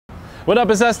What up,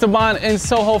 it's Esteban in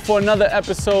Soho for another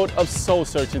episode of Soul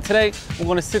Searching. Today, we're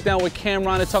going to sit down with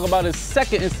Cam'ron and talk about his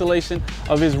second installation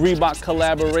of his Reebok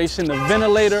collaboration, the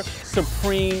Ventilator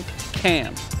Supreme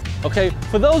Cam. Okay,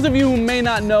 for those of you who may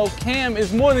not know, Cam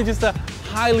is more than just a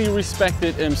highly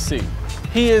respected MC.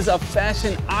 He is a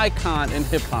fashion icon in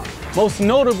hip-hop, most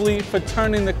notably for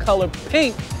turning the color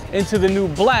pink into the new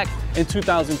black in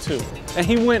 2002. And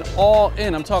he went all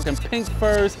in. I'm talking pink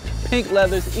furs, pink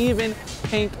leathers, even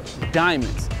pink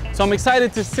diamonds. So I'm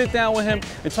excited to sit down with him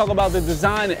and talk about the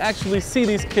design and actually see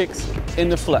these kicks in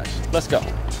the flesh. Let's go.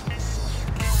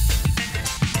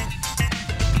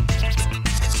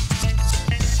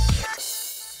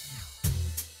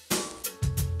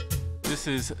 This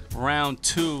is round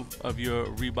 2 of your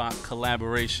Reebok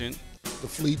collaboration. The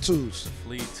Flea 2s.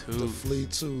 Flea 2s. The Flea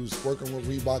 2s. Working with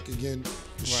Reebok again.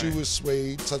 The shoe is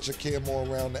suede, touch of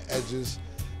camo around the edges,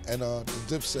 and the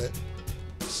Dipset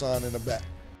sign in the back.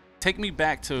 Take me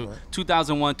back to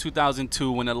 2001,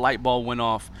 2002 when the light bulb went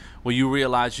off, where you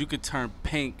realized you could turn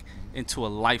pink into a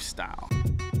lifestyle.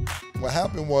 What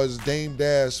happened was Dame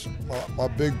Dash, my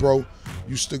big bro,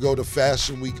 used to go to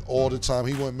Fashion Week all the time.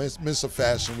 He wouldn't miss a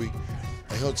Fashion Week.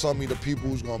 And he'll tell me the people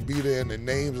who's gonna be there and the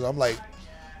names, and I'm like,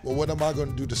 well, what am I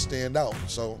gonna do to stand out?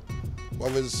 So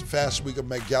whether it's Fashion Week or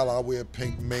Met Gala, I wear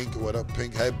pink mink or a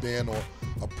pink headband or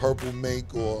a purple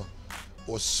mink or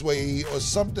suede or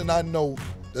something I know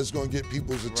that's gonna get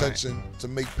people's attention to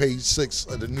make page 6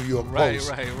 of the New York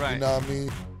Post. Right. You know what I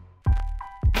mean?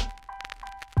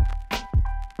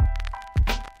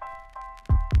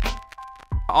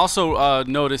 I also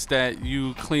noticed that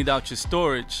you cleaned out your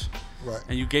storage. Right.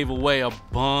 And you gave away a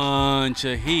bunch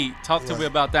of heat. Talk to me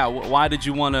about that. Why did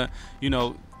you want to,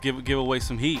 give away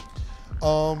some heat?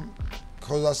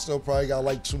 Because I still probably got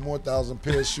like 2,000 more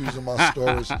pair of shoes in my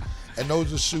storage, and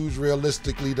those are shoes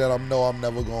realistically that I know I'm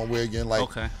never gonna wear again. Like,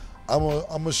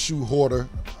 I'm a shoe hoarder.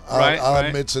 I'll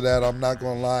admit to that. I'm not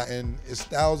gonna lie. And it's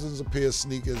thousands of pair of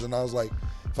sneakers, and I was like,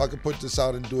 if I could put this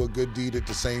out and do a good deed at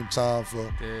the same time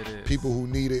for people who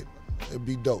need it, it'd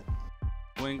be dope.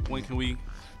 When can we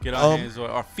get our hands or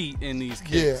our feet in these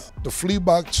kicks? Yeah, the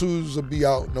Fleebok 2s will be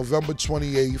out November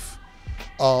 28th.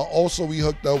 Also, we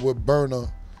hooked up with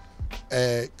Burner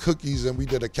and Cookies, and we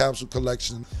did a capsule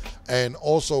collection. And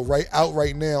also, right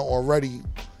now already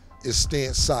is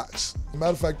Stance socks.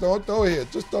 Matter of fact, don't throw it here.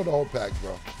 Just throw the whole pack,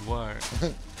 bro. Word.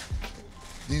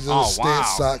 These are the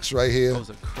Stance socks right here. Those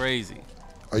are crazy.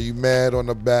 Are you mad on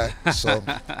the back? So,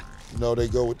 they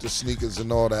go with the sneakers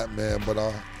and all that, man. But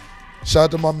shout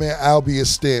out to my man Albie at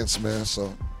Stance, man.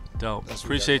 So dope.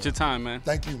 Appreciate your time, man.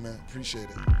 Thank you, man. Appreciate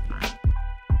it.